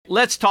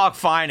Let's talk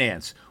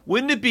finance.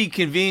 Wouldn't it be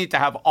convenient to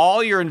have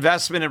all your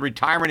investment and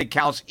retirement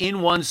accounts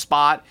in one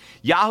spot?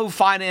 Yahoo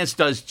Finance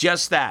does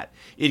just that.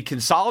 It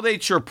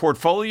consolidates your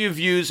portfolio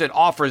views and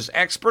offers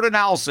expert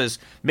analysis,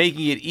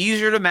 making it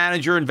easier to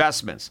manage your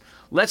investments.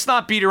 Let's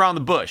not beat around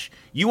the bush.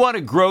 You want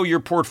to grow your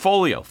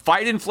portfolio,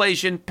 fight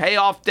inflation, pay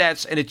off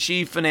debts, and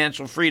achieve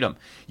financial freedom.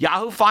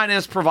 Yahoo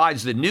Finance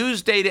provides the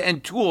news, data,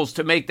 and tools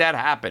to make that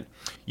happen.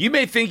 You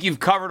may think you've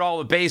covered all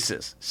the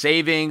bases: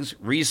 savings,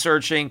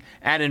 researching,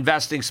 and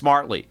investing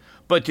smartly.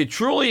 But to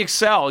truly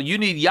excel, you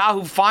need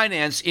Yahoo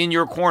Finance in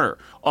your corner.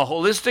 A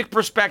holistic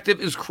perspective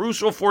is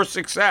crucial for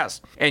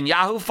success, and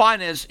Yahoo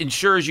Finance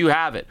ensures you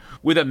have it.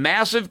 With a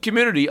massive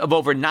community of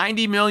over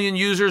 90 million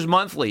users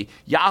monthly,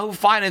 Yahoo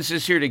Finance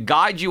is here to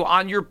guide you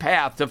on your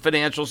path to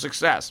financial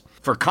success.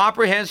 For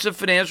comprehensive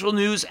financial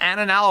news and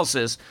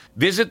analysis,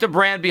 visit the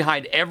brand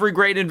behind every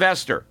great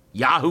investor,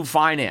 Yahoo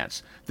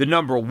Finance, the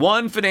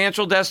 #1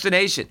 financial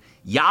destination,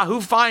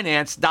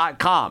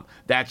 yahoofinance.com.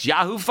 That's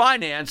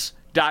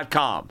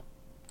yahoofinance.com.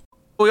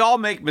 We all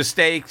make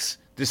mistakes,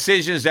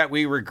 decisions that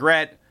we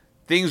regret,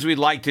 things we'd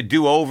like to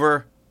do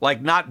over,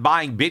 like not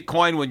buying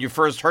Bitcoin when you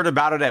first heard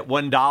about it at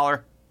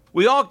 $1.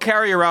 We all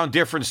carry around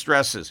different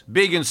stresses,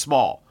 big and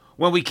small.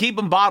 When we keep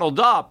them bottled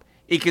up,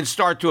 it can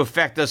start to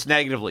affect us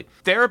negatively.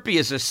 Therapy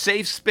is a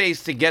safe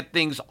space to get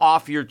things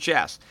off your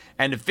chest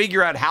and to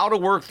figure out how to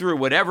work through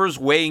whatever's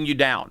weighing you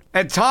down.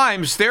 At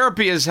times,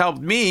 therapy has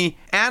helped me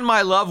and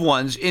my loved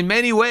ones in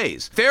many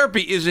ways.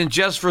 Therapy isn't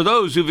just for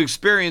those who've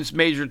experienced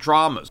major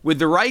traumas. With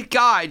the right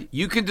guide,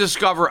 you can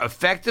discover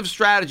effective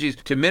strategies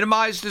to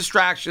minimize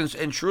distractions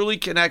and truly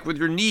connect with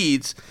your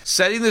needs,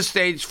 setting the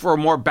stage for a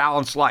more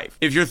balanced life.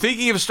 If you're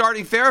thinking of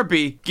starting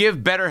therapy, give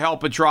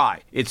BetterHelp a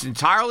try. It's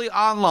entirely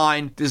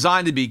online,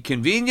 designed to be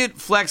convenient,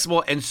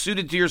 flexible, and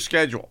suited to your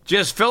schedule.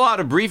 Just fill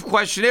out a brief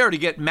questionnaire to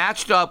get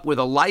matched up with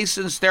a licensed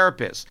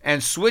therapist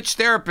and switch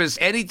therapists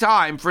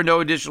anytime for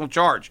no additional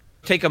charge.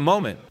 Take a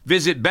moment.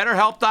 Visit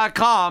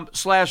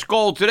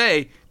BetterHelp.com/gold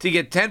today to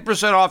get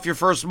 10% off your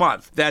first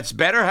month. That's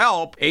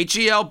BetterHelp,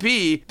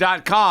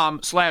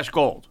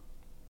 HELP.com/gold.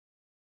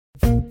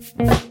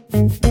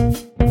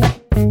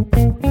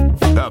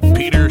 The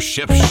Peter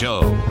Schiff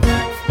Show.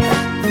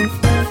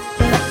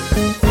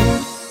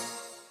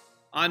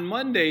 On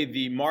Monday,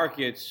 the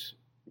markets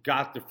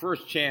got the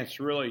first chance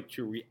really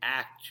to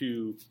react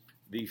to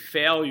the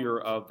failure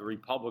of the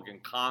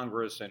Republican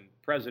Congress and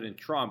President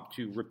Trump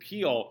to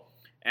repeal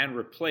and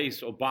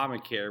replace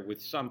Obamacare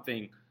with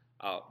something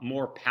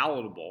more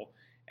palatable.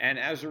 And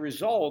as a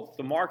result,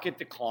 the market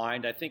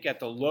declined. I think at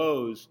the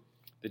lows,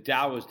 the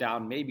Dow was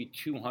down maybe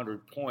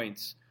 200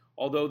 points,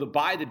 although the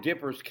buy the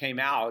dippers came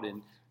out.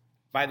 And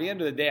by the end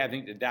of the day, I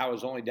think the Dow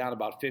was only down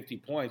about 50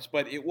 points.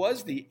 But it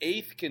was the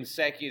 8th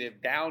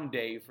consecutive down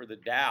day for the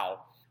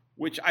Dow,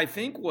 which I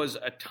think was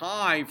a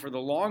tie for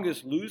the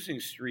longest losing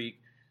streak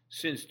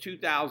since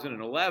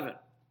 2011.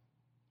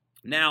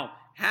 Now,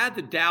 had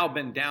the Dow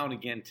been down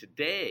again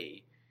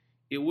today,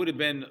 it would have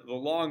been the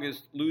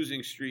longest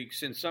losing streak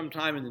since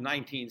sometime in the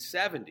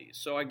 1970s.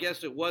 So I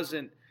guess it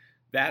wasn't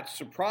that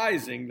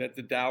surprising that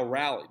the Dow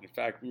rallied. In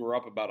fact, we were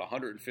up about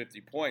 150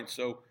 points.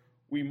 So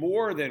we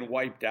more than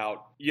wiped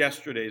out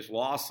yesterday's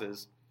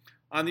losses.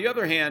 On the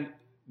other hand,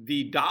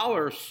 the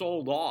dollar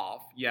sold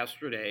off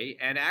yesterday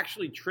and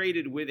actually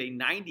traded with a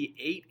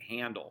 98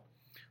 handle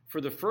for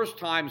the first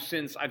time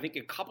since, I think,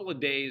 a couple of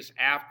days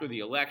after the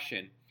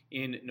election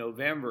in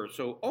November.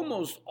 So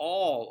almost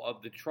all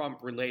of the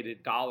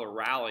Trump-related dollar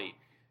rally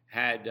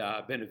had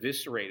been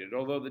eviscerated,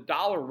 although the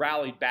dollar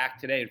rallied back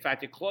today. In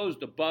fact, it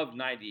closed above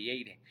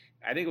 98.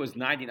 I think it was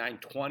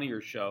 99.20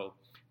 or so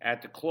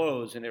at the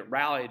close, and it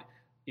rallied,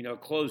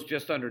 closed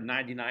just under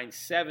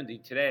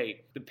 99.70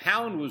 today. The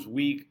pound was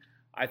weak.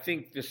 I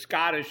think the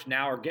Scottish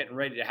now are getting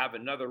ready to have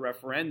another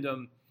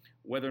referendum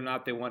whether or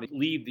not they want to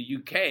leave the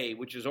UK,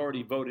 which has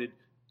already voted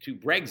to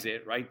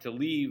Brexit, right, to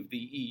leave the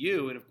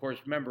EU. And of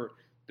course, remember,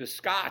 the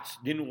Scots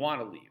didn't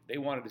want to leave. They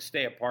wanted to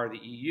stay a part of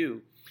the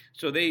EU.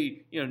 So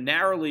they,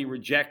 narrowly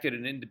rejected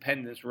an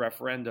independence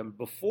referendum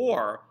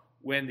before,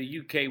 when the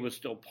UK was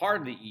still part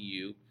of the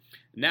EU.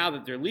 Now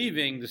that they're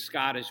leaving, the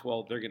Scottish,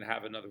 well, they're going to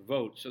have another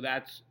vote. So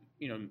that's,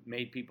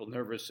 made people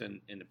nervous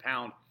in the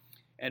pound.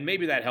 And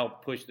maybe that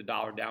helped push the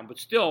dollar down. But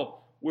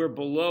still, we're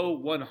below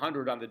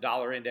 100 on the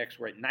dollar index.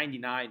 We're at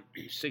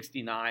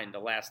 99.69 the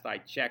last I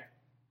checked.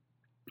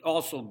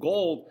 Also,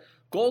 gold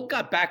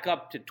got back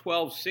up to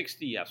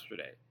 1260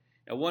 yesterday.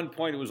 At one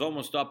point, it was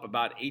almost up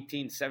about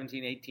 18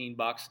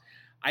 bucks.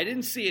 I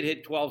didn't see it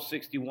hit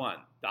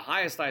 1261. The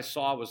highest I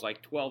saw was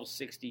like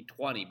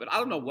 1260.20, but I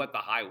don't know what the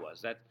high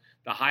was. That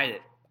the high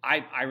that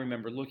I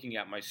remember looking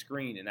at my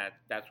screen, and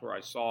that's where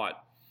I saw it.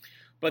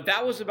 But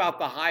that was about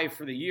the high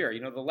for the year.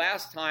 The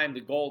last time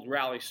the gold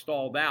rally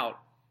stalled out,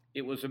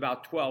 it was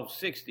about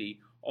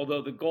 1260,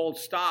 although the gold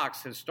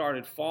stocks had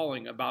started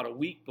falling about a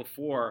week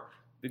before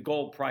the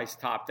gold price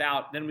topped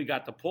out. Then we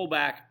got the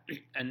pullback,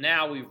 and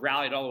now we've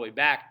rallied all the way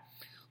back.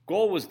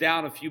 Gold was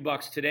down a few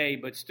bucks today,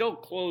 but still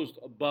closed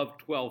above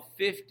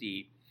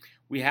 1250,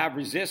 We have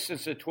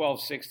resistance at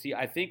 1260.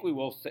 I think we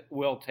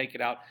will take it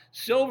out.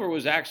 Silver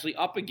was actually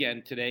up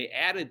again today,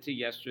 added to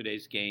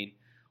yesterday's gain.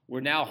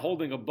 We're now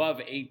holding above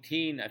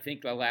 18. I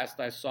think the last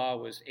I saw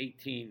was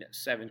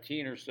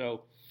 18.17 or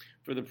so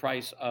for the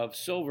price of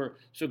silver.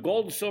 So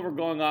gold and silver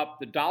going up,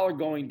 the dollar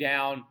going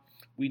down.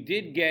 We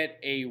did get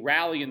a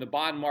rally in the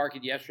bond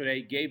market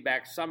yesterday, gave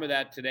back some of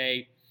that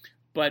today.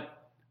 But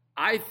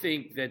I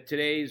think that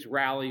today's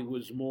rally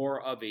was more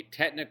of a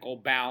technical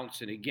bounce.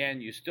 And again,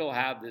 you still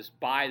have this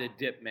buy the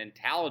dip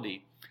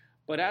mentality.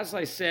 But as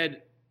I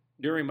said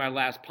during my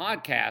last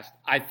podcast,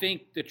 I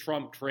think the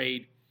Trump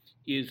trade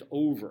is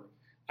over.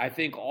 I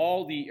think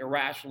all the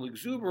irrational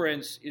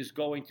exuberance is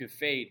going to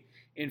fade.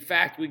 In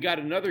fact, we got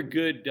another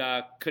good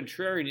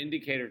contrarian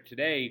indicator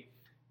today.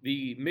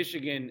 The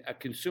Michigan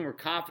consumer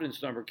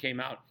confidence number came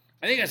out.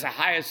 I think it's the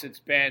highest it's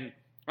been.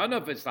 I don't know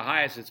if it's the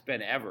highest it's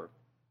been ever,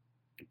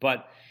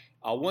 but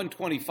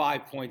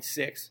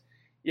 125.6.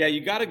 Yeah, you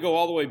got to go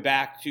all the way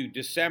back to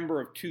December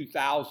of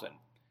 2000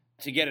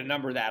 to get a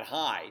number that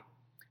high.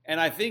 And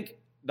I think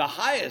the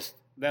highest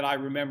that I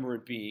remember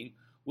it being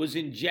was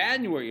in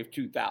January of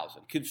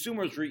 2000.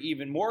 Consumers were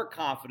even more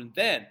confident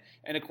then.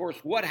 And of course,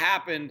 what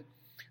happened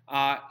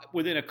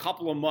within a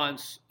couple of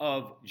months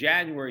of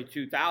January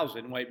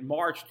 2000,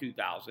 March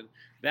 2000,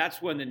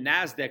 that's when the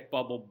NASDAQ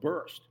bubble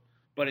burst.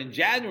 But in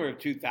January of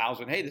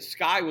 2000, hey, the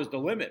sky was the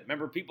limit.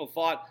 Remember, people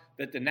thought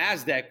that the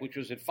NASDAQ, which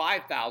was at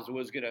 5,000,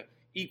 was going to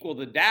equal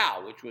the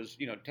Dow, which was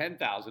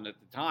 10,000 at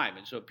the time.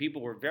 And so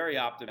people were very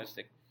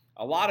optimistic.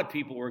 A lot of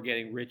people were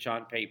getting rich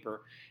on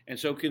paper. And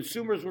so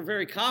consumers were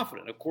very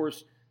confident. Of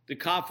course, the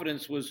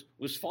confidence was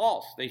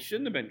false. They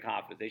shouldn't have been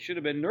confident. They should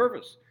have been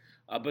nervous,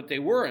 but they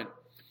weren't.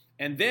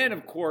 And then,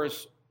 of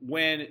course,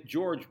 when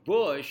George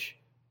Bush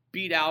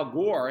beat Al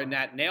Gore in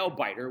that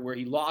nail-biter where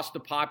he lost the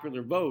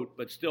popular vote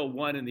but still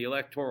won in the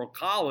Electoral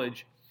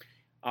College,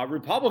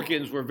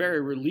 Republicans were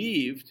very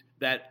relieved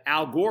that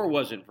Al Gore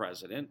wasn't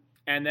president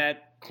and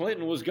that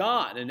Clinton was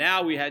gone. And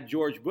now we had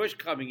George Bush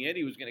coming in.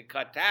 He was going to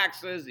cut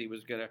taxes. He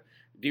was going to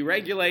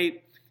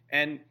deregulate.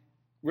 And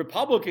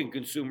Republican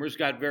consumers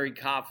got very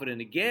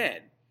confident again.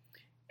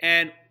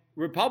 And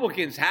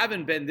Republicans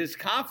haven't been this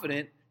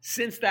confident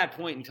since that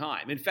point in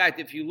time. In fact,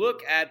 if you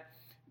look at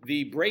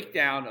the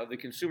breakdown of the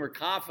consumer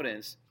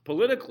confidence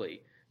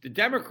politically, the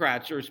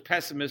Democrats are as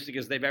pessimistic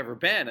as they've ever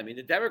been. I mean,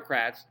 the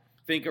Democrats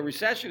think a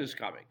recession is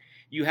coming.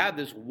 You have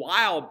this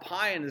wild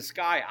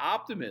pie-in-the-sky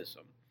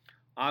optimism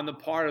on the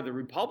part of the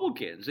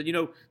Republicans.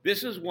 And,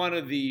 this is one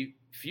of the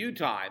few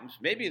times,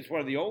 maybe it's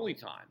one of the only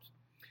times,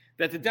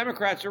 that the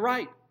Democrats are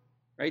right?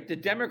 The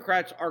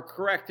Democrats are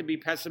correct to be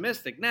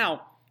pessimistic.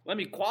 Now, let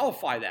me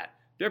qualify that.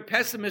 They're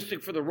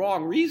pessimistic for the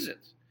wrong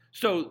reasons.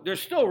 So they're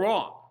still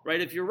wrong.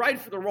 If you're right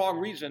for the wrong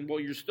reason, well,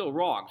 you're still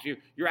wrong. So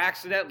you're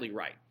accidentally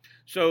right.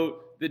 So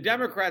the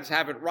Democrats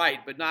have it right,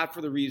 but not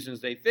for the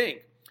reasons they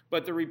think.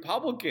 But the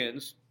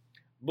Republicans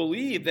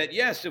believe that,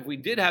 yes, if we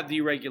did have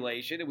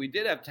deregulation and we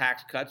did have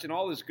tax cuts and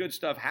all this good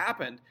stuff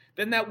happened,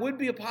 then that would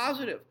be a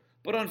positive.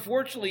 But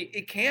unfortunately,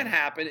 it can't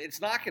happen.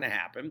 It's not going to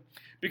happen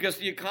because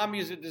the economy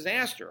is a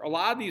disaster. A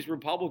lot of these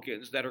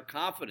Republicans that are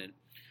confident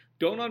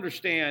don't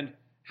understand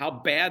how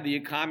bad the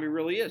economy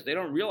really is. They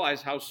don't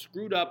realize how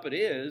screwed up it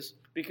is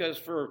because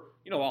for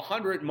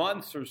 100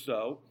 months or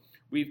so,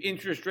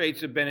 interest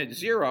rates have been at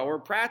zero or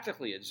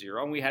practically at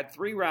zero, and we had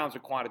 3 rounds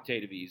of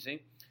quantitative easing.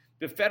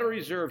 The Federal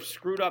Reserve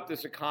screwed up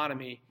this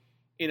economy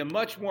in a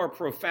much more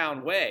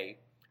profound way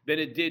than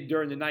it did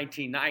during the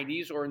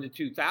 1990s or in the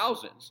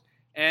 2000s.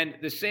 And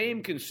the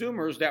same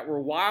consumers that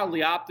were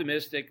wildly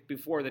optimistic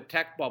before the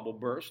tech bubble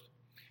burst,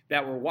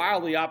 that were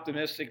wildly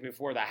optimistic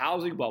before the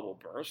housing bubble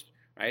burst,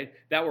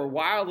 that were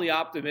wildly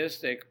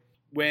optimistic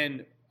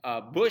when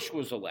Bush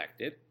was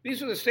elected,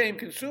 these are the same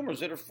consumers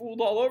that are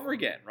fooled all over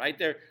again,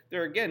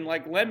 They're again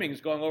like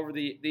lemmings going over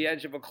the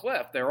edge of a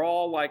cliff. They're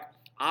all like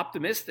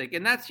optimistic,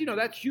 and that's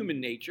human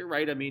nature,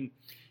 I mean,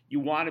 you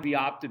want to be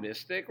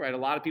optimistic, A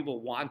lot of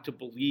people want to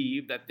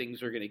believe that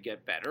things are going to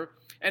get better,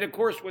 and of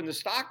course, when the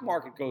stock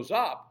market goes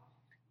up,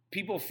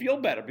 people feel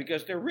better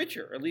because they're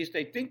richer. At least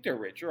they think they're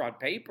richer on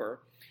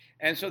paper,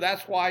 and so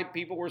that's why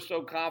people were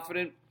so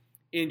confident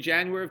in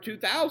January of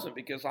 2000,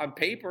 because on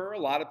paper, a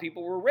lot of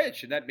people were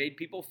rich, and that made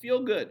people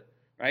feel good,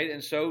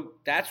 And so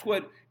that's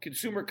what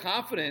consumer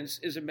confidence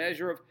is, a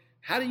measure of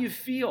how do you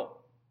feel?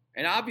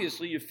 And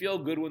obviously, you feel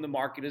good when the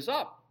market is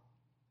up.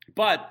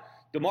 But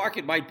the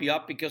market might be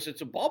up because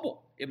it's a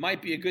bubble. It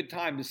might be a good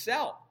time to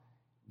sell.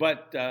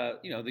 But,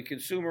 the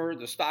consumer,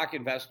 the stock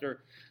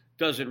investor,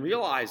 doesn't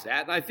realize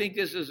that. And I think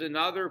this is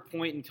another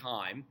point in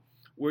time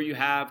where you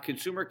have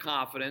consumer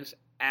confidence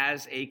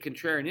as a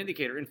contrarian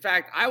indicator. In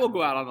fact, I will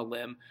go out on a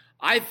limb.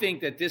 I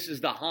think that this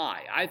is the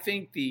high. I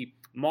think the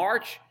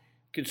March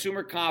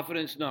consumer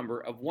confidence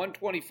number of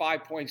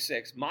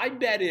 125.6, my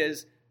bet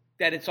is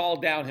that it's all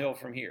downhill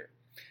from here.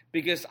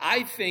 Because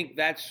I think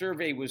that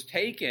survey was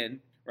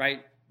taken,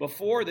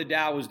 before the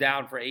Dow was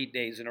down for 8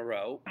 days in a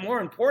row. More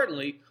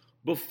importantly,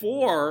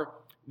 before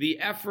the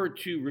effort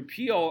to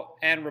repeal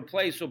and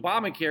replace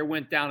Obamacare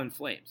went down in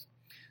flames.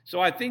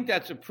 So I think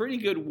that's a pretty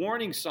good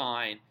warning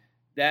sign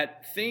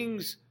that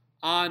things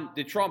on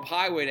the Trump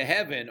highway to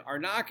heaven are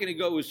not going to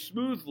go as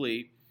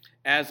smoothly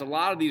as a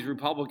lot of these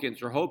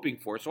Republicans are hoping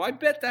for. So I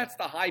bet that's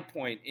the high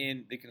point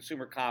in the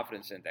Consumer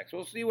Confidence Index.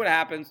 We'll see what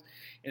happens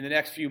in the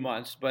next few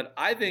months, but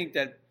I think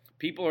that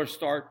people are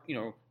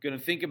going to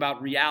think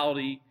about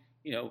reality.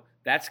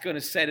 That's going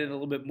to set in a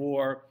little bit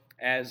more,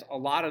 as a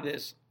lot of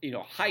this,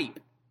 hype,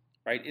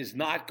 right, is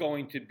not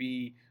going to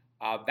be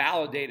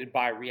validated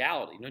by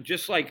reality.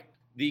 Just like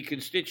the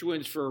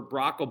constituents for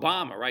Barack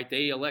Obama, right?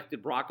 They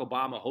elected Barack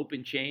Obama, hope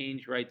and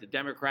change, right? The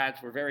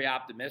Democrats were very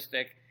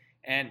optimistic,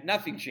 and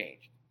nothing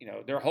changed.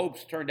 Their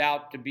hopes turned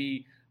out to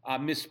be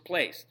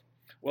misplaced.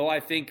 Well, I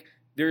think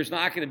there's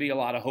not going to be a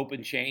lot of hope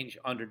and change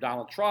under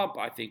Donald Trump.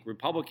 I think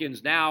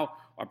Republicans now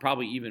are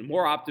probably even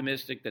more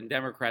optimistic than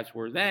Democrats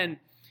were then.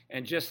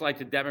 And just like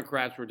the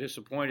Democrats were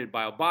disappointed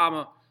by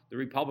Obama, the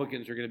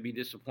Republicans are going to be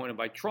disappointed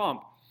by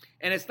Trump.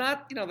 And it's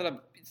not,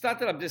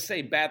 that I'm just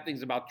saying bad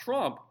things about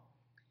Trump.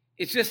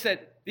 It's just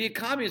that the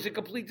economy is a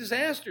complete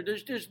disaster.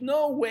 There's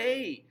no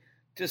way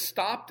to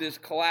stop this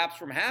collapse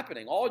from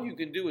happening. All you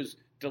can do is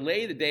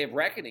delay the day of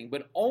reckoning,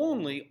 but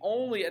only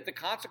at the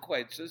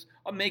consequences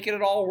of making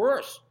it all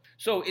worse.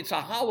 So it's a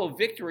hollow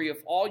victory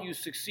if all you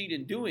succeed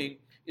in doing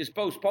is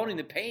postponing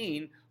the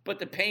pain, but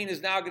the pain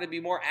is now going to be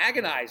more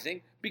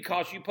agonizing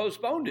because you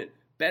postponed it.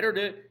 Better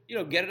to,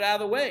 get it out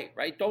of the way,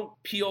 right? Don't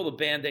peel the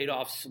Band-Aid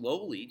off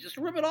slowly. Just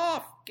rip it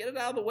off. Get it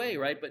out of the way,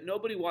 right? But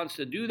nobody wants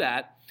to do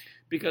that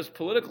because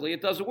politically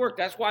it doesn't work.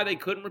 That's why they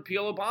couldn't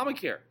repeal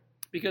Obamacare,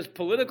 because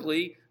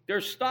politically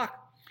they're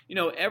stuck.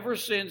 Ever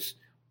since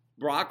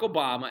Barack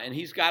Obama, and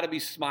he's got to be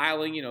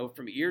smiling,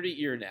 from ear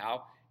to ear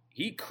now,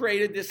 he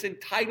created this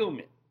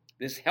entitlement,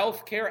 this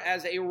health care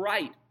as a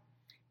right.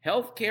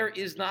 Health care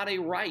is not a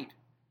right,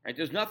 right?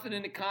 There's nothing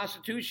in the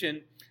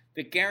Constitution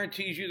that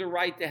guarantees you the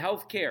right to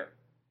health care,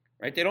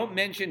 right? They don't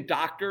mention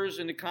doctors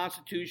in the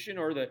Constitution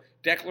or the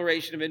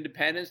Declaration of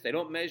Independence. They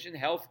don't mention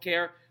health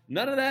care.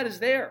 None of that is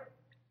there.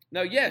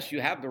 Now, yes,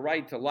 you have the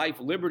right to life,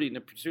 liberty, and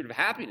the pursuit of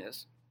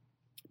happiness,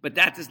 but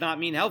that does not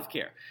mean health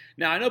care.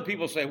 Now, I know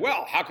people say,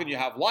 well, how can you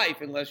have life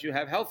unless you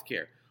have health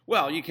care?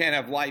 Well, you can't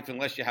have life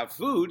unless you have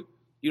food.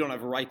 You don't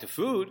have a right to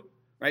food,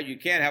 right? You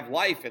can't have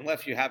life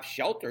unless you have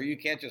shelter. You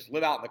can't just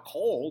live out in the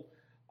cold.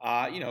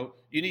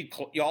 You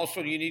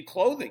need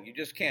clothing. You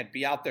just can't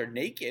be out there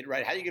naked,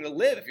 right? How are you going to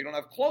live if you don't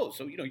have clothes?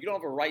 So, you don't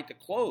have a right to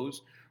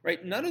clothes,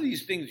 right? None of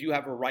these things you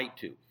have a right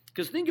to.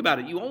 Because think about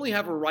it. You only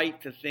have a right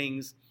to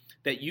things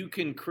that you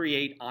can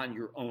create on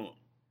your own,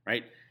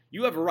 right?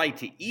 You have a right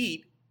to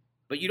eat,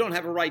 but you don't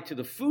have a right to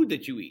the food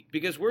that you eat,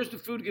 because where's the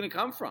food going to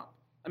come from?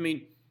 I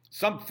mean,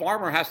 some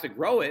farmer has to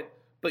grow it,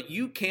 but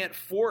you can't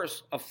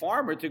force a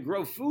farmer to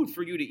grow food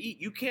for you to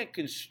eat. You can't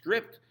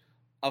constrict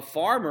a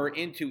farmer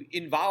into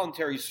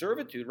involuntary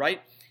servitude,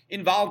 right?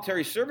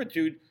 Involuntary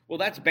servitude, well,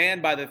 that's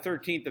banned by the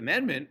 13th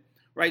Amendment,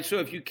 right? So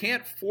if you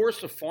can't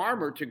force a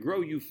farmer to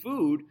grow you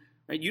food,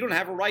 right, you don't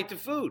have a right to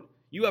food.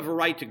 You have a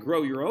right to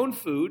grow your own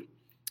food.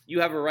 You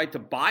have a right to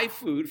buy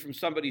food from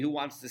somebody who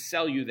wants to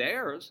sell you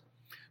theirs,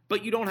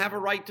 but you don't have a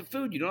right to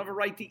food. You don't have a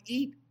right to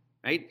eat,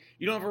 right?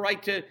 You don't have a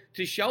right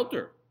to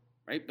shelter,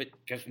 right? But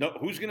because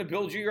who's going to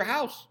build you your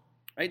house,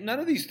 right? None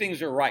of these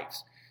things are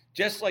rights.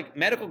 Just like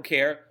medical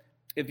care,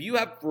 if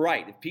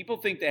people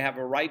think they have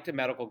a right to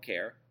medical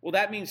care, well,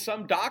 that means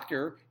some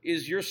doctor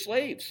is your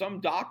slave.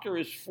 Some doctor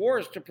is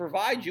forced to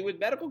provide you with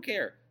medical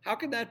care. How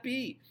can that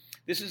be?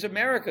 This is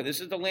America. This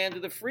is the land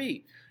of the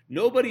free.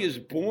 Nobody is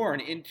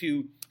born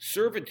into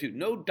servitude.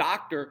 No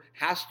doctor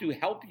has to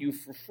help you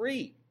for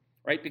free,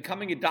 right?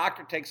 Becoming a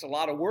doctor takes a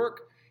lot of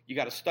work. You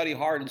got to study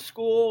hard in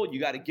school. You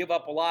got to give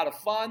up a lot of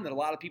fun that a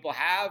lot of people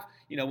have,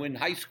 in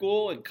high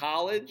school and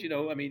college.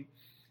 A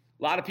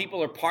lot of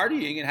people are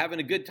partying and having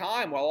a good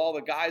time while all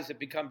the guys that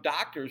become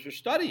doctors are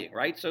studying,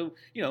 right? So,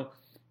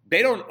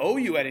 they don't owe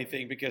you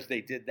anything because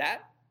they did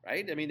that,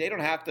 right? I mean, they don't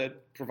have to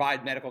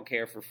provide medical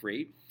care for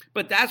free.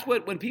 But that's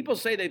when people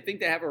say they think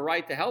they have a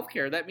right to health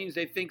care, that means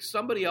they think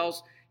somebody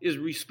else is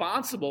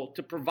responsible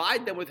to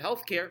provide them with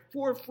health care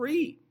for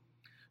free.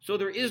 So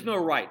there is no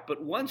right.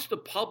 But once the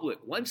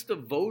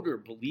voter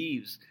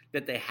believes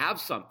that they have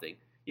something,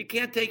 you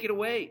can't take it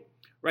away,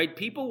 right?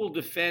 People will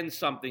defend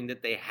something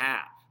that they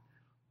have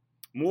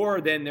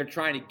more than they're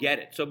trying to get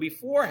it. So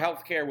before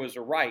healthcare was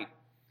a right,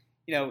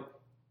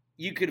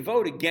 you could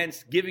vote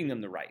against giving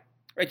them the right,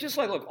 right? Just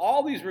like, look,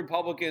 all these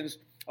Republicans,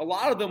 a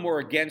lot of them were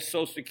against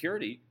Social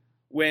Security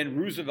when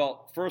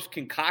Roosevelt first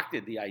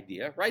concocted the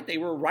idea, right? They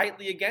were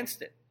rightly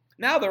against it.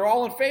 Now they're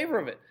all in favor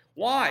of it.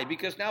 Why?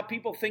 Because now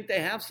people think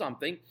they have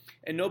something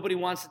and nobody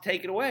wants to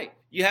take it away.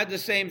 You had the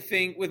same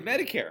thing with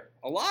Medicare.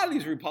 A lot of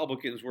these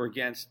Republicans were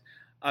against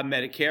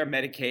Medicare,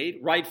 Medicaid,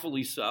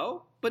 rightfully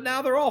so, but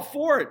now they're all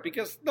for it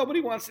because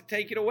nobody wants to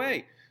take it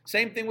away.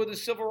 Same thing with the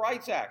Civil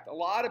Rights Act. A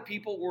lot of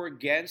people were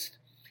against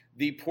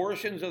the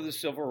portions of the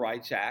Civil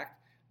Rights Act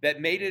that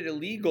made it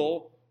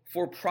illegal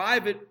for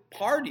private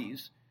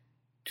parties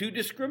to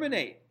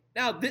discriminate.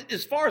 Now,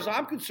 as far as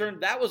I'm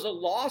concerned, that was a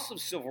loss of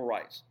civil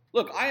rights.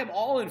 Look, I am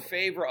all in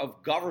favor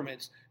of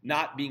governments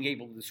not being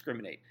able to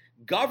discriminate.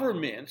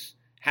 Governments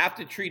have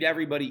to treat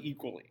everybody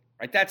equally,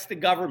 right? That's the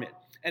government.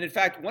 And in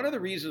fact, one of the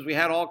reasons we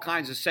had all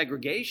kinds of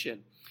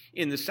segregation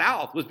in the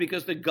South was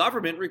because the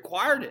government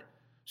required it.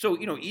 So,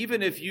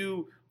 even if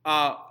you,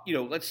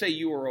 let's say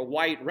you were a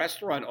white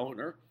restaurant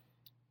owner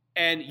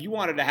and you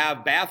wanted to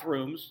have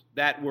bathrooms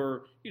that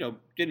were,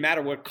 didn't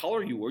matter what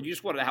color you were, you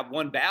just wanted to have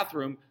one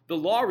bathroom, the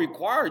law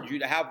required you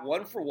to have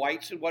one for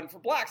whites and one for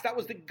blacks. That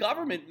was the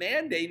government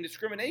mandating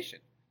discrimination.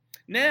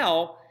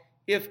 Now,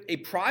 if a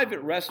private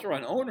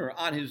restaurant owner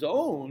on his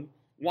own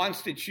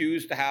wants to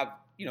choose to have,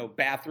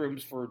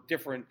 bathrooms for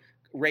different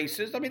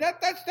races, I mean,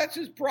 that's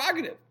his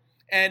prerogative.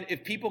 And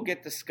if people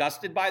get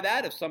disgusted by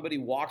that, if somebody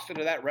walks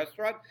into that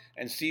restaurant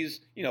and sees,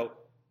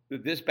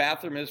 that this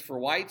bathroom is for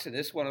whites and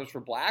this one is for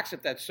blacks,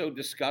 if that so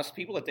disgusts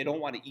people that they don't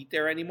want to eat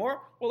there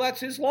anymore, well, that's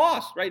his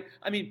loss, right?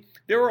 I mean,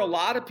 there were a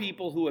lot of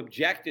people who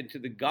objected to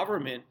the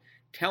government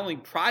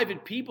telling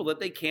private people that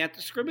they can't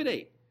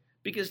discriminate,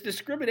 because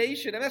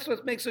discrimination, and that's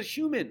what makes us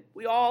human.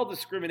 We all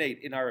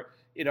discriminate in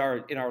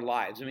our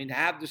lives. I mean, to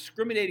have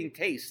discriminating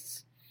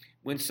tastes.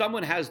 When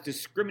someone has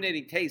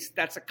discriminating tastes,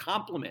 that's a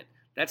compliment.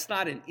 That's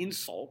not an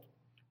insult,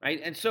 right?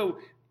 And so,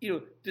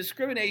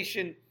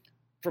 discrimination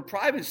for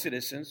private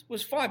citizens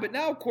was fine. But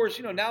now, of course,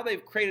 now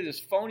they've created this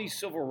phony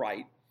civil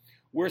right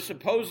where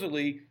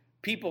supposedly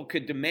people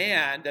could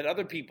demand that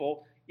other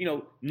people,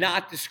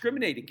 not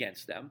discriminate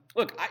against them.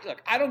 Look,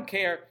 I don't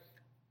care.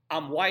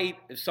 I'm white.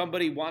 If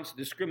somebody wants to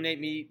discriminate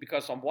me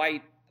because I'm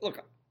white,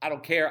 look, I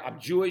don't care. I'm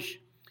Jewish.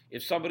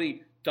 If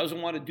somebody doesn't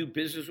want to do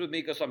business with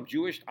me because I'm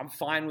Jewish, I'm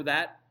fine with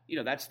that.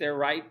 That's their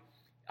right.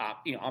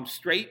 I'm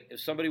straight. If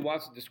somebody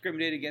wants to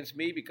discriminate against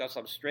me because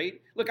I'm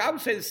straight, look, I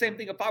would say the same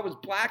thing if I was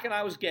black and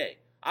I was gay.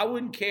 I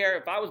wouldn't care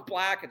if I was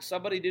black and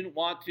somebody didn't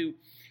want to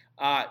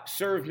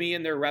serve me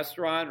in their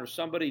restaurant, or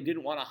somebody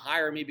didn't want to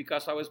hire me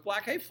because I was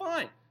black. Hey,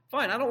 fine.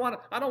 I don't want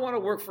to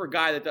work for a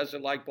guy that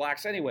doesn't like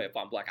blacks anyway if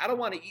I'm black. I don't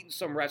want to eat in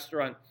some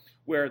restaurant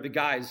where the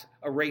guy's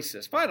a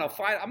racist. Fine.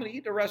 I'm going to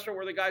eat in a restaurant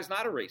where the guy's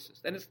not a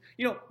racist. And it's,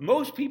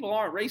 most people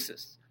aren't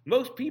racists.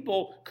 Most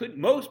people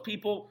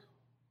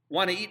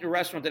want to eat in a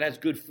restaurant that has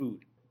good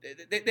food.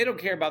 They don't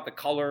care about the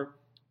color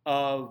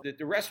of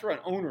the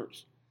restaurant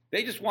owners.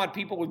 They just want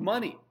people with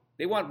money.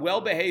 They want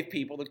well-behaved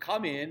people to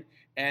come in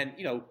and,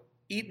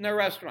 eat in their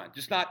restaurant.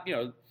 Just not,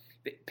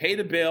 pay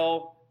the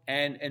bill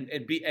and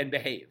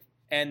behave.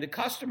 And the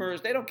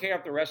customers, they don't care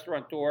if the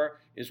restaurateur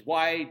is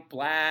white,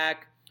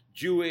 black,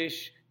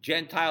 Jewish,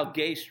 Gentile,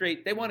 gay,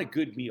 straight. They want a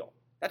good meal.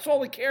 That's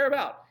all they care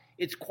about.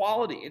 It's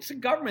quality. It's the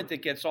government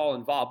that gets all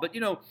involved. But,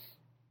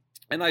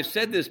 and I've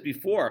said this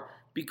before,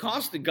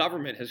 because the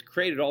government has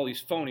created all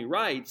these phony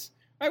rights,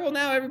 right, well,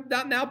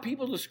 now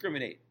people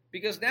discriminate.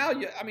 Because now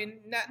you're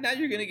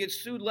going to get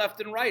sued left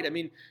and right. I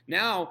mean,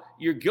 now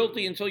you're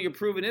guilty until you're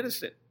proven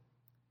innocent.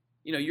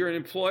 You're an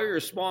employer, you're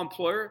a small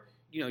employer.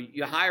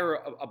 You hire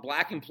a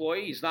black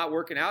employee, he's not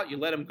working out, you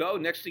let him go.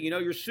 Next thing you know,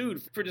 you're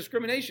sued for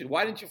discrimination.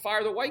 Why didn't you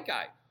fire the white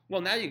guy?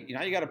 Well, now you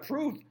got to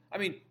prove. I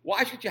mean,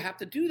 why should you have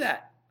to do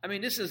that? I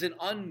mean, this is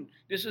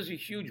a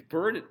huge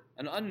burden,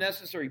 an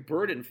unnecessary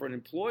burden for an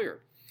employer.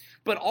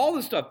 But all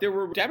this stuff, there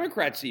were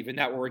Democrats even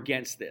that were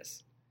against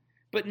this.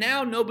 But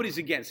now nobody's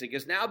against it,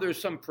 because now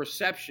there's some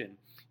perception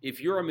if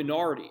you're a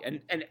minority,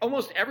 and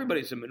almost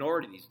everybody's a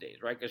minority these days,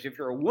 right? Because if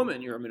you're a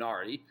woman, you're a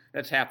minority.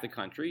 That's half the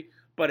country.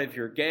 But if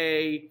you're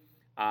gay,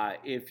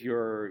 if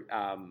you're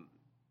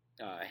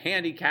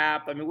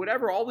handicapped, I mean,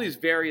 whatever, all these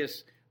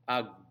various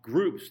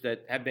groups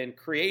that have been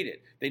created,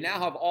 they now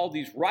have all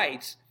these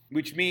rights,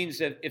 which means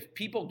that if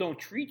people don't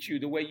treat you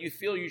the way you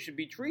feel you should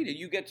be treated,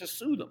 you get to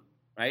sue them,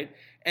 right?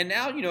 And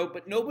now,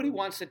 but nobody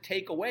wants to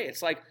take away.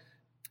 It's like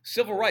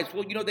civil rights.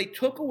 Well, they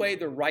took away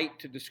the right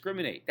to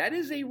discriminate. That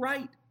is a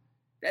right.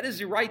 That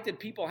is a right that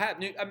people have.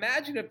 Now,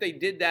 imagine if they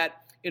did that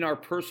in our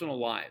personal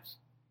lives,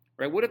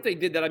 right? What if they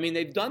did that? I mean,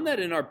 they've done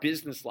that in our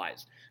business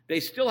lives. They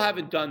still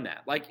haven't done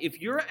that. Like, if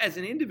you're as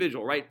an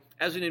individual, right,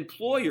 as an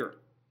employer,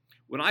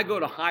 when I go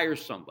to hire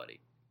somebody,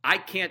 I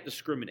can't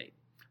discriminate.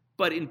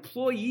 But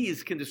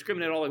employees can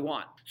discriminate all they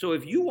want. So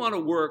if you want to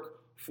work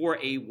for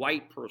a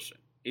white person,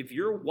 if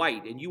you're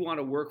white and you want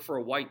to work for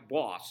a white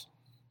boss,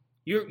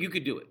 you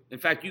could do it. In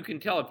fact, you can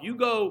tell if you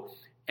go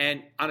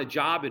and on a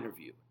job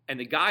interview and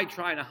the guy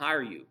trying to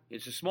hire you,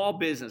 it's a small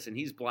business and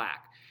he's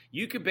black,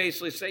 you could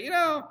basically say,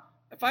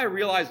 if I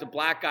realized the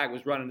black guy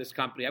was running this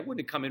company, I wouldn't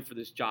have come in for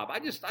this job. I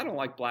don't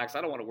like blacks.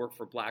 I don't want to work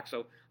for blacks.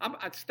 So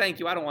thank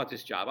you. I don't want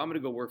this job. I'm going to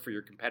go work for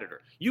your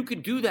competitor. You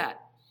could do that.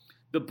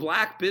 The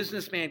black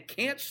businessman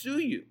can't sue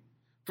you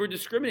for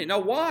discriminating. Now,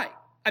 why?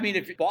 I mean,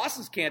 if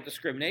bosses can't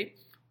discriminate,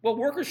 well,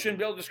 workers shouldn't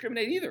be able to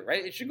discriminate either,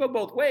 right? It should go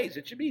both ways.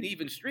 It should be an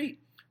even street,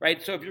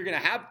 right? So if you're going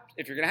to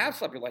have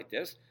something like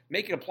this,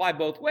 make it apply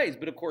both ways.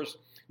 But of course,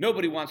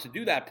 nobody wants to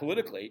do that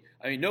politically.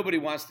 I mean, nobody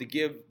wants to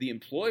give the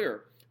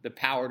employer the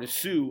power to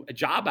sue a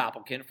job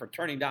applicant for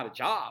turning down a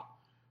job,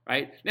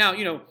 right?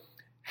 Now,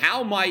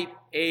 how might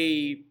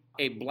a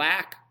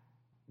black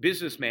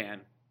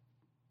businessman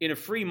in a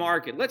free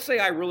market, let's say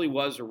I really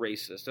was a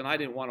racist and I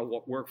didn't want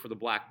to work for the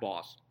black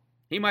boss.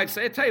 He might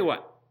say, I tell you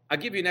what, I'll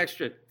give you an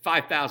extra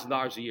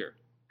 $5,000 a year.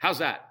 How's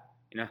that?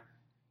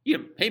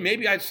 Hey,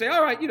 maybe I'd say,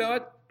 all right, you know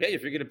what? Hey,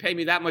 if you're going to pay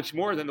me that much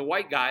more than the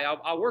white guy,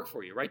 I'll work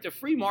for you, right? The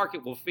free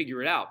market will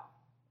figure it out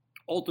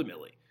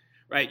ultimately,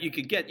 right? You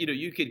could get,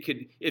 you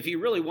could if he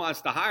really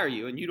wants to hire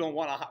you and you don't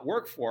want to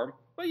work for him,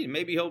 well,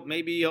 maybe he'll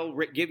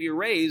give you a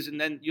raise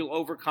and then you'll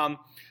overcome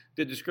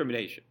the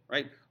discrimination,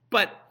 right?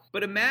 But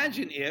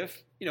imagine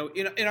if,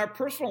 in our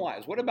personal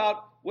lives, what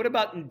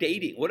about in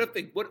dating? What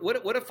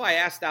if I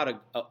asked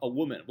out a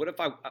woman? What if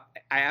I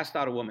asked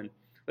out a woman?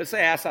 Let's say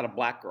I asked out a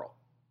black girl,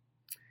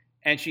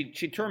 and she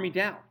turned me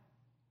down.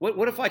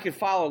 What if I could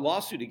file a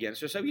lawsuit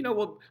against her? So,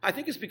 well, I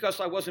think it's because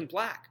I wasn't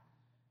black.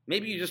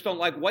 Maybe you just don't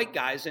like white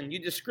guys and you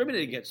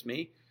discriminate against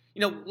me.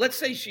 Let's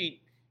say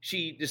she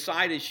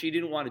decided she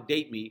didn't want to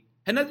date me.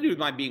 Had nothing to do with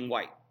my being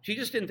white. She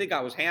just didn't think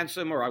I was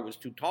handsome, or I was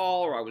too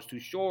tall, or I was too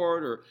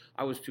short, or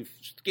I was too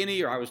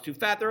skinny, or I was too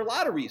fat. There are a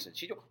lot of reasons.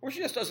 She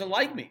just doesn't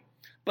like me.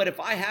 But if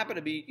I happen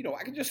to be,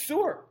 I can just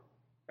sue her,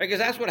 right? Because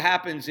that's what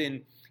happens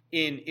in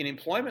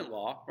employment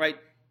law, right?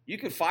 You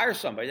could fire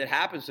somebody that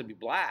happens to be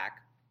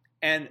black,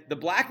 and the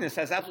blackness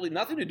has absolutely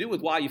nothing to do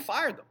with why you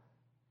fired them.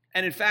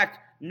 And in fact,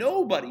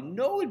 no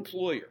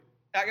employer,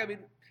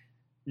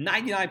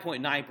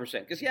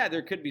 99.9%, because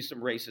there could be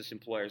some racist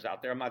employers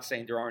out there. I'm not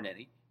saying there aren't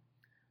any.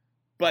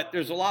 But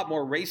there's a lot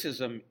more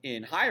racism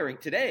in hiring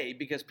today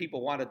because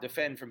people want to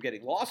defend from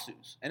getting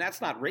lawsuits. And that's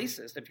not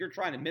racist. If you're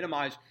trying to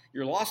minimize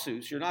your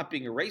lawsuits, you're not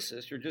being a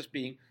racist. You're just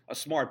being a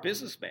smart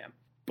businessman.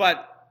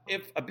 But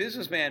if a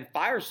businessman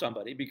fires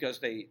somebody because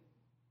they,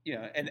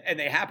 and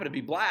they happen to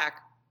be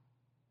black,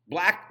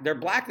 their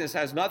blackness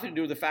has nothing to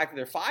do with the fact that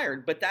they're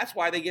fired, but that's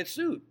why they get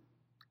sued.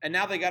 And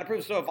now they got to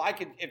prove. So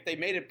if they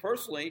made it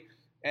personally,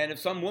 and if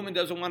some woman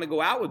doesn't want to go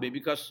out with me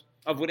because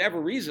of whatever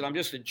reason, I'm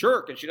just a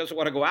jerk and she doesn't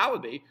want to go out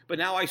with me, but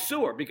now I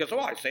sue her because,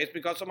 I say it's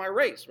because of my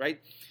race,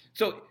 right?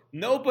 So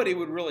nobody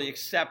would really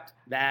accept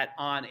that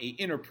on an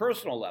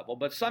interpersonal level,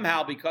 but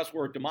somehow because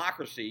we're a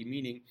democracy,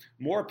 meaning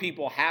more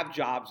people have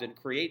jobs and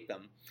create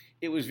them,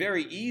 it was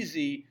very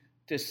easy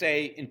to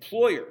say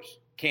employers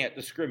can't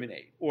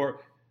discriminate,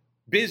 or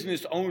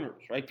business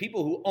owners, right?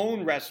 People who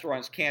own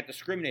restaurants can't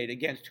discriminate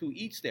against who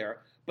eats there,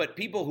 but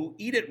people who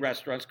eat at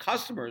restaurants,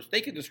 customers,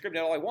 they can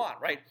discriminate all they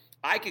want, right?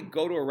 I could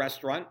go to a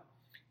restaurant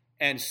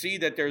and see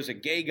that there's a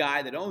gay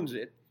guy that owns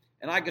it,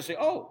 and I can say,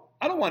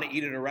 I don't want to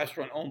eat at a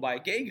restaurant owned by a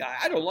gay guy.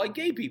 I don't like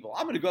gay people.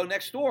 I'm going to go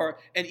next door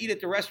and eat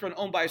at the restaurant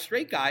owned by a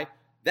straight guy.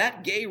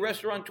 That gay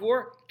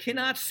restaurateur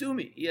cannot sue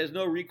me. He has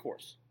no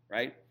recourse,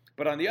 right?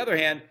 But on the other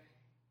hand,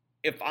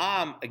 if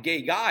I'm a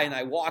gay guy and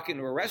I walk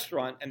into a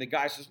restaurant and the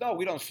guy says, no,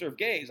 we don't serve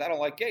gays, I don't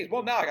like gays,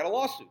 well, now I got a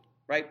lawsuit,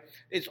 right?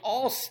 It's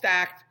all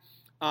stacked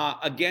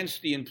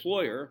against the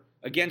employer,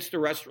 against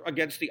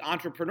the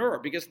entrepreneur,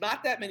 because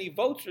not that many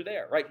votes are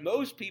there, right?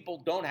 Most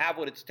people don't have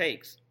what it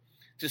takes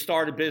to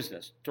start a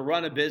business, to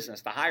run a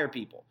business, to hire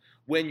people.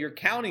 When you're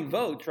counting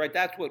votes, right,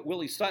 that's what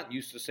Willie Sutton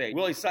used to say.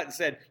 Willie Sutton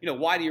said,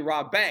 why do you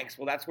rob banks?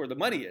 Well, that's where the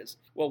money is.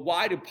 Well,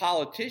 why do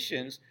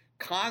politicians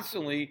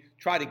constantly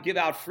try to give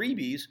out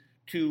freebies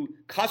to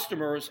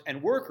customers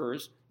and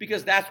workers?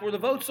 Because that's where the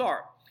votes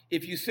are.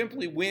 If you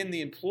simply win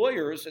the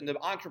employers and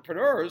the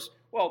entrepreneurs,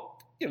 well,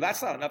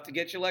 that's not enough to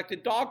get you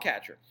elected dog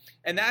catcher.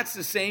 And that's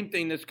the same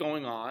thing that's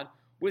going on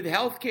with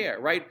healthcare,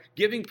 right?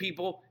 Giving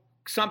people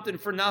something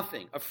for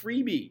nothing, a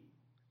freebie.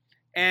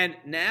 And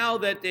now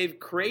that they've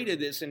created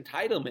this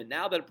entitlement,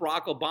 now that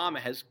Barack Obama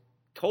has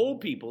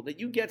told people that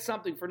you get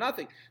something for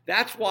nothing,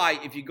 that's why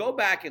if you go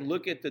back and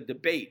look at the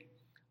debate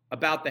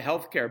about the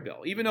healthcare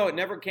bill, even though it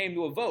never came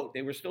to a vote,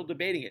 they were still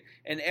debating it.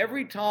 And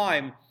every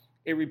time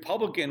a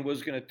Republican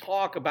was going to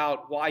talk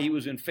about why he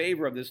was in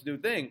favor of this new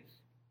thing,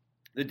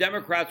 the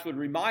Democrats would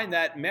remind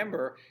that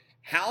member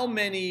how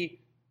many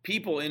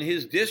people in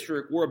his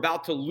district were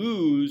about to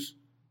lose,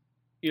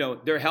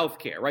 their health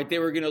care, right? They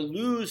were going to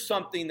lose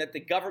something that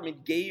the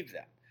government gave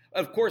them.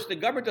 Of course, the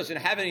government doesn't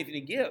have anything to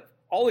give.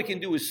 All it can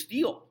do is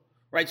steal,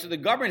 right? So the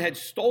government had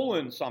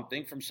stolen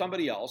something from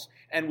somebody else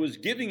and was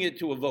giving it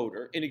to a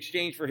voter in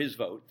exchange for his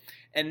vote.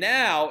 And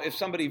now if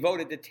somebody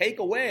voted to take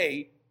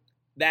away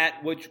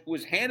that which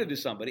was handed to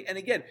somebody, and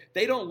again,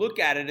 they don't look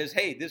at it as,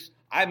 hey,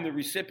 I'm the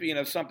recipient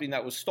of something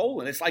that was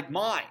stolen. It's like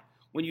mine.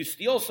 When you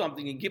steal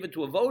something and give it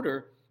to a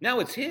voter, now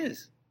it's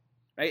his,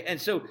 right?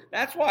 And so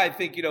that's why I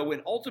think,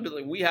 when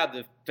ultimately we have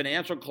the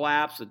financial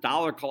collapse, the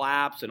dollar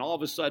collapse, and all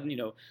of a sudden,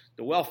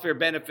 the welfare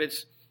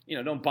benefits,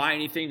 don't buy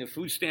anything, the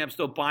food stamps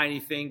don't buy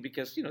anything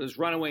because, there's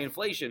runaway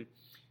inflation,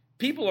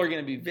 people are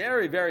going to be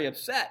very, very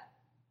upset,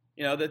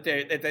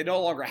 that they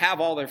no longer have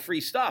all their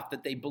free stuff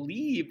that they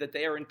believe that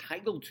they are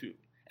entitled to.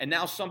 And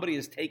now somebody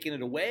has taken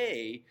it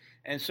away,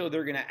 and so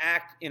they're going to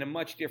act in a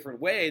much different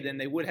way than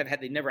they would have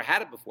had they never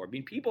had it before. I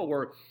mean, people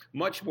were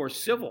much more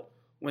civil.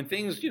 When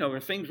things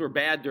were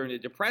bad during the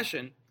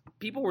Depression,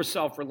 people were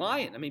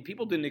self-reliant. I mean,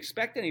 people didn't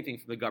expect anything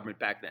from the government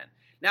back then.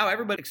 Now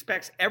everybody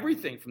expects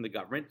everything from the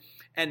government,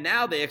 and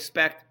now they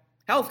expect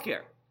health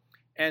care.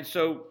 And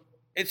so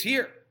it's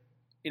here.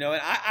 And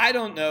I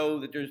don't know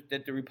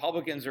that the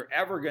Republicans are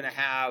ever going to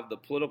have the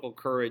political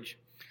courage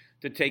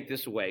to take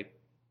this away.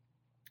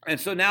 And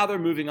so now they're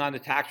moving on to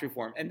tax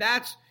reform. And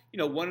that's,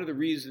 one of the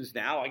reasons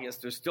now, I guess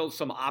there's still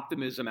some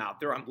optimism out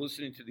there. I'm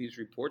listening to these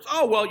reports.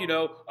 Oh,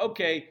 well,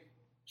 okay,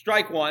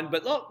 strike one,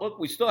 but look,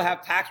 we still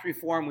have tax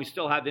reform. We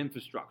still have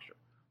infrastructure,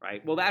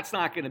 right? Well, that's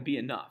not going to be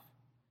enough,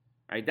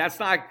 right?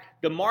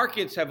 The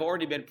markets have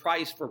already been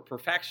priced for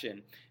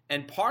perfection.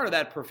 And part of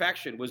that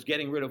perfection was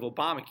getting rid of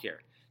Obamacare.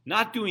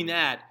 Not doing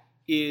that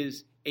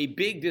is a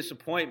big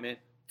disappointment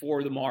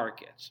for the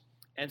markets.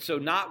 And so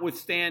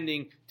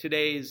notwithstanding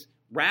today's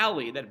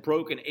rally that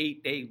broke an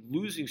 8-day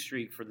losing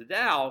streak for the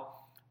Dow,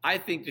 I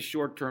think the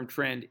short-term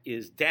trend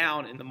is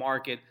down in the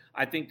market.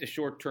 I think the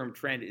short-term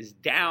trend is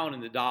down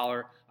in the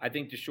dollar. I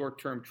think the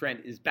short-term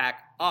trend is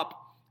back up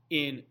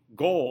in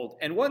gold.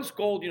 And once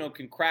gold,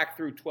 can crack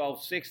through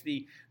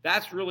 1260,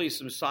 that's really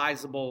some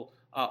sizable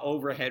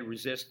overhead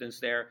resistance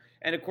there.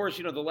 And of course,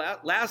 the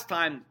last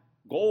time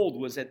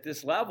gold was at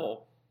this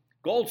level,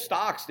 gold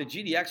stocks, the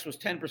GDX was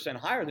 10%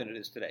 higher than it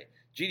is today.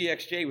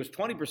 GDXJ was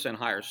 20%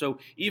 higher. So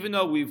even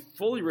though we've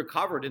fully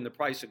recovered in the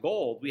price of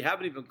gold, we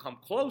haven't even come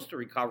close to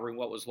recovering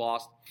what was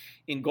lost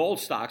in gold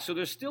stocks. So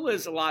there still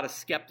is a lot of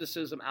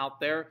skepticism out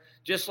there,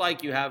 just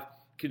like you have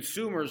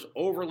consumers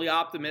overly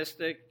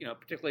optimistic,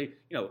 particularly,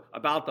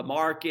 about the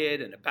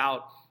market and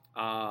about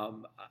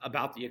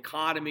the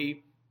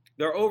economy.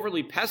 They're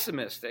overly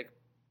pessimistic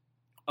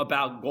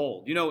about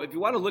gold. If you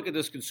want to look at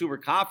this consumer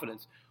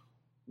confidence,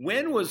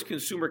 when was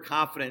consumer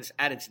confidence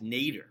at its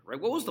nadir,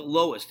 right? What was the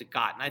lowest it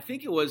got? And I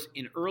think it was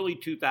in early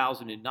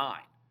 2009,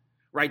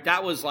 right?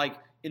 That was like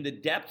in the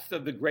depths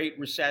of the Great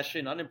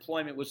Recession.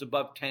 Unemployment was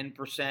above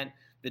 10%.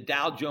 The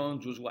Dow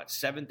Jones was,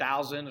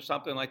 7,000 or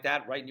something like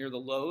that, right near the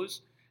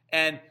lows.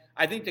 And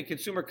I think the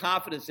consumer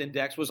confidence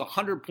index was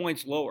 100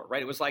 points lower,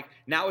 right? It was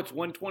now it's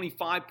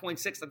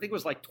 125.6. I think it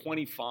was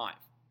 25.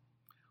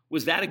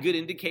 Was that a good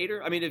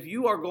indicator? I mean, if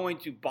you are going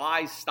to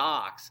buy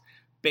stocks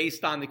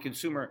based on the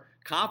consumer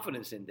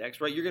confidence index,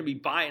 right, you're going to be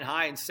buying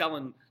high and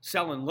selling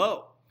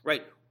low,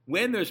 right?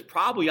 When there's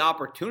probably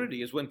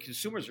opportunity is when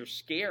consumers are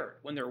scared,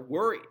 when they're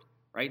worried,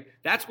 right?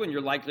 That's when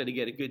you're likely to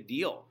get a good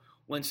deal.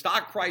 When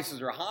stock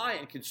prices are high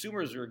and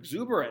consumers are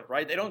exuberant,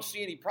 right? They don't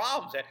see any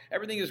problems.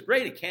 Everything is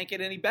great. It can't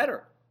get any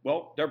better.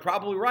 Well, they're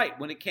probably right.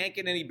 When it can't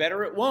get any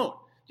better, it won't.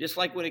 Just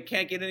like when it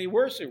can't get any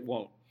worse, it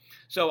won't.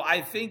 So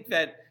I think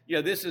that,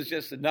 this is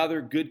just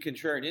another good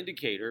contrarian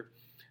indicator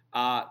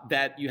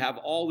that you have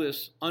all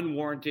this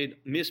unwarranted,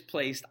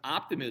 misplaced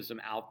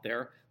optimism out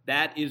there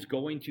that is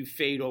going to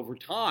fade over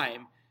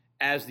time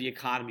as the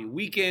economy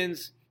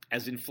weakens,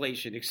 as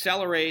inflation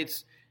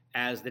accelerates,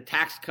 as the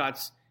tax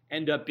cuts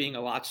end up being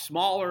a lot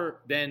smaller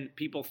than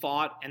people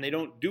thought, and they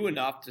don't do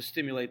enough to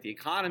stimulate the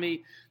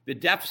economy. The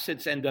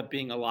deficits end up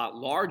being a lot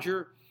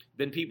larger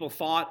than people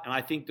thought, and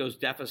I think those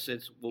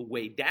deficits will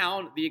weigh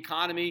down the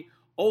economy.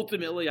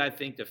 Ultimately, I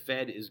think the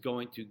Fed is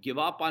going to give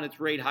up on its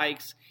rate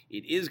hikes.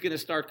 It is going to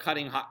start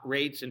cutting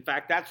rates. In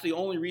fact, that's the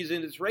only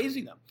reason it's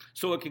raising them,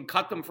 so it can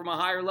cut them from a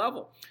higher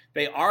level.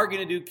 They are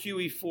going to do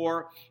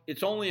QE4.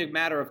 It's only a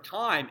matter of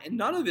time, and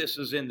none of this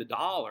is in the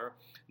dollar.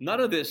 None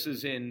of this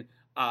is in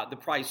the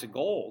price of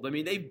gold. I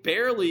mean,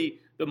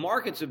 the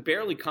markets have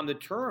barely come to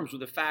terms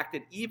with the fact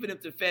that even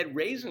if the Fed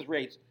raises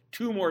rates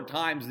 2 more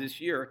times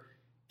this year,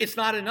 it's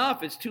not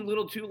enough. It's too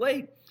little too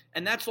late.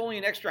 And that's only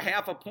an extra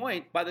half a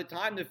point. By the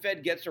time the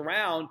Fed gets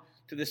around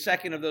to the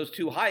second of those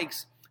 2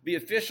 hikes, the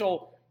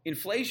official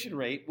inflation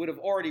rate would have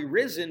already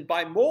risen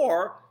by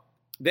more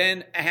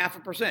than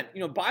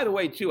 0.5%. By the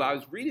way, too, I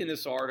was reading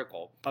this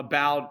article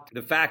about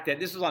the fact that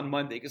this is on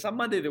Monday, because on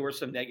Monday there were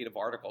some negative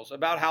articles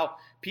about how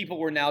people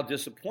were now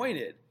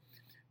disappointed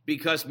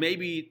because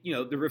maybe,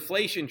 the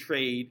reflation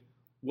trade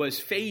was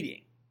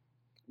fading.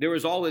 There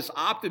was all this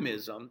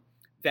optimism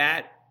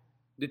that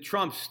the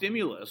Trump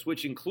stimulus,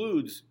 which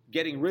includes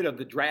getting rid of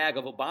the drag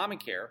of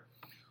Obamacare,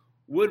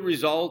 would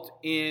result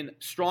in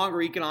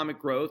stronger economic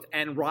growth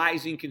and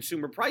rising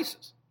consumer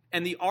prices.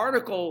 And the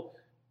article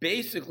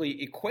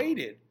basically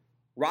equated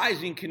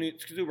rising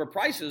consumer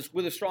prices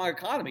with a strong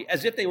economy,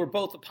 as if they were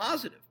both a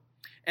positive.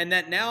 And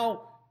that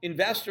now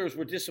investors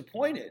were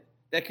disappointed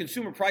that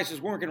consumer prices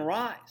weren't going to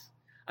rise.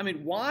 I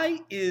mean, why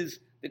is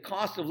the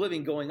cost of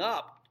living going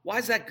up? Why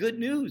is that good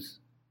news?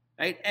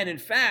 Right? And in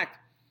fact,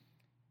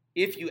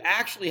 if you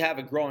actually have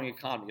a growing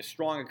economy, a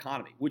strong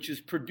economy, which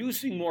is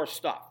producing more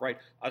stuff, right?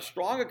 A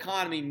strong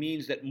economy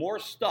means that more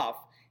stuff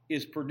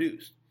is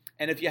produced.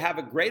 And if you have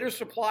a greater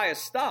supply of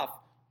stuff,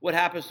 what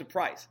happens to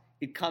price?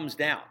 It comes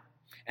down.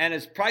 And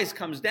as price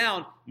comes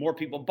down, more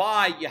people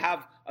buy, you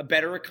have a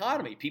better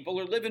economy. People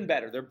are living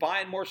better. They're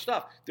buying more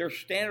stuff. Their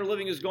standard of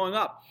living is going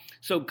up.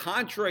 So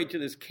contrary to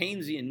this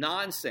Keynesian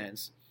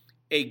nonsense,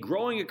 a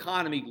growing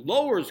economy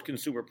lowers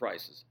consumer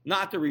prices,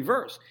 not the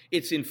reverse.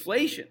 It's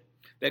inflation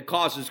that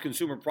causes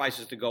consumer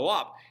prices to go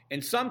up.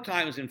 And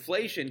sometimes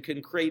inflation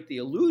can create the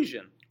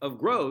illusion of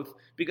growth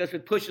because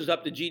it pushes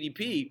up the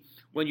GDP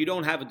when you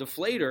don't have a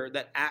deflator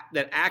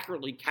that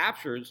accurately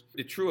captures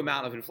the true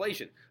amount of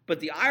inflation. But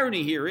the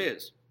irony here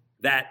is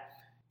that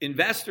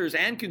investors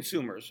and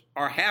consumers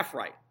are half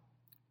right.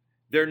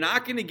 They're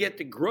not going to get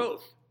the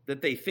growth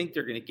that they think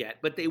they're going to get,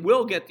 but they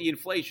will get the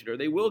inflation or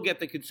they will get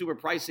the consumer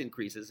price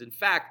increases. In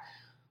fact,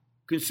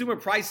 consumer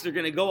prices are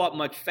going to go up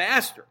much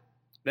faster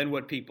than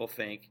what people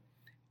think,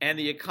 and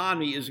the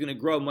economy is going to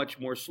grow much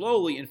more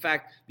slowly. In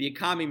fact, the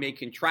economy may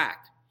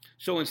contract.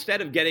 So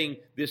instead of getting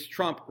this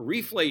Trump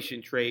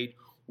reflation trade,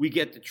 we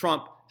get the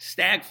Trump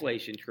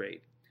stagflation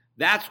trade.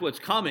 That's what's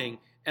coming,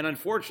 and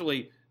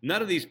unfortunately,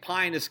 none of these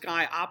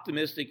pie-in-the-sky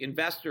optimistic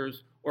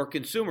investors or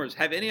consumers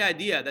have any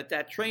idea that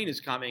that train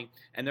is coming,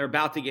 and they're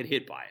about to get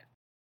hit by it.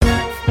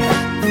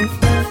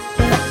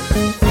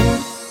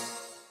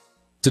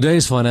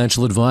 Today's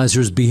financial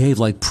advisors behave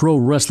like pro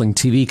wrestling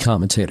TV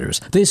commentators.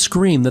 They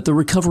scream that the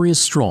recovery is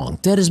strong,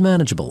 debt is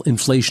manageable,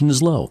 inflation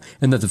is low,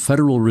 and that the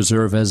Federal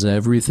Reserve has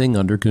everything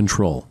under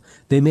control.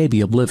 They may be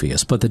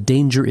oblivious, but the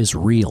danger is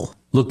real.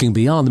 Looking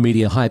beyond the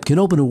media hype can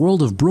open a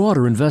world of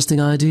broader investing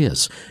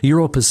ideas.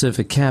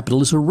 Euro-Pacific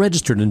Capital is a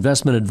registered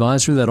investment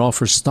advisor that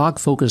offers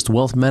stock-focused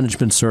wealth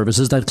management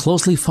services that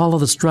closely follow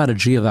the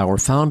strategy of our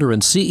founder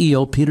and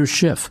CEO, Peter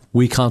Schiff.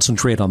 We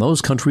concentrate on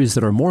those countries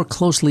that are more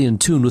closely in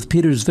tune with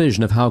Peter's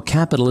vision of how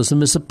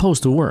capitalism is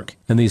supposed to work.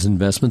 And these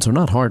investments are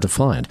not hard to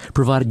find,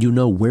 provided you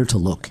know where to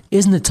look.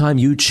 Isn't it time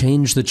you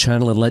change the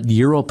channel and let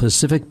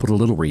Euro-Pacific put a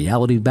little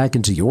reality back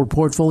into your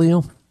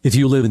portfolio? If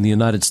you live in the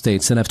United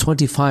States and have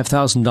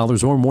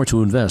 $25,000 or more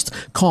to invest,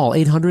 call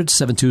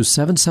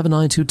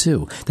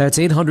 800-727-7922. That's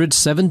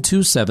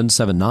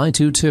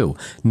 800-727-7922.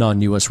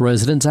 Non-U.S.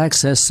 residents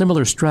access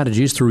similar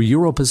strategies through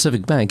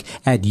Euro-Pacific Bank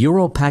at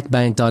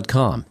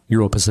europacbank.com.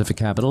 Euro-Pacific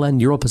Capital and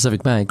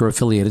Euro-Pacific Bank are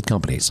affiliated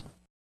companies.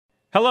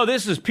 Hello,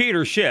 this is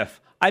Peter Schiff.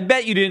 I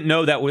bet you didn't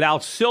know that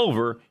without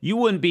silver, you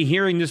wouldn't be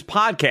hearing this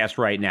podcast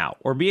right now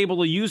or be able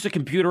to use a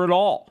computer at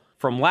all.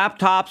 From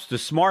laptops to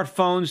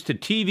smartphones to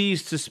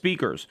TVs to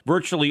speakers,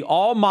 virtually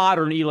all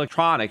modern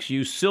electronics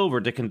use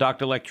silver to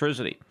conduct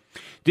electricity.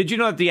 Did you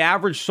know that the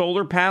average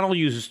solar panel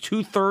uses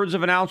 2/3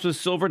 of an ounce of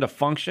silver to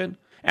function?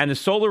 And the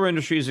solar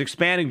industry is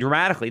expanding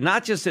dramatically,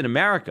 not just in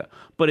America,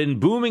 but in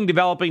booming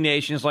developing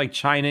nations like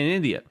China and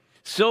India.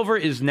 Silver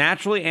is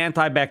naturally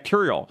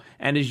antibacterial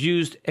and is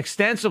used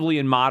extensively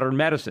in modern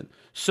medicine.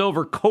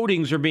 Silver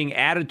coatings are being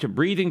added to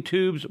breathing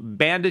tubes,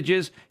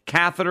 bandages,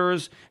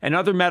 catheters, and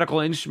other medical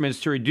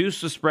instruments to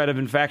reduce the spread of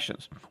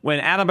infections.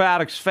 When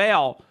antibiotics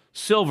fail,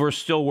 silver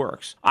still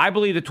works. I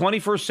believe the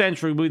 21st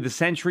century will be the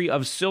century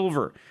of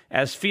silver.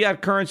 As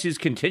fiat currencies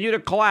continue to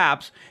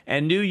collapse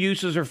and new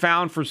uses are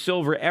found for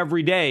silver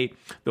every day,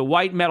 the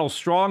white metal's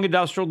strong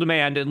industrial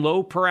demand and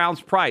low per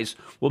ounce price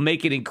will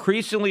make it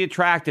increasingly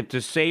attractive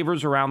to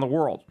savers around the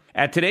world.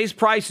 At today's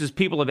prices,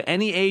 people of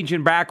any age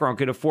and background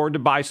can afford to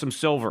buy some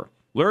silver.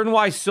 Learn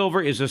why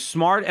silver is a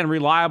smart and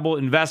reliable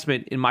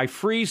investment in my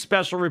free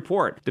special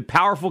report, The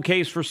Powerful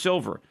Case for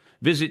Silver.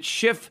 Visit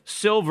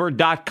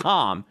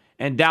shiftsilver.com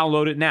and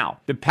download it now.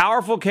 The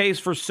Powerful Case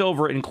for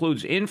Silver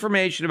includes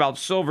information about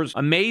silver's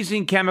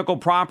amazing chemical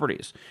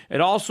properties. It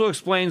also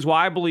explains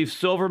why I believe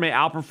silver may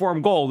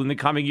outperform gold in the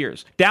coming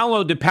years.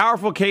 Download The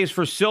Powerful Case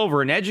for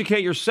Silver and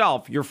educate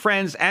yourself, your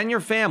friends, and your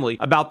family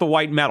about the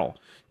white metal.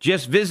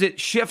 Just visit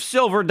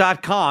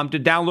shiftsilver.com to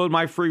download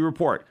my free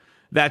report.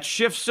 That's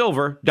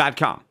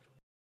shiftsilver.com.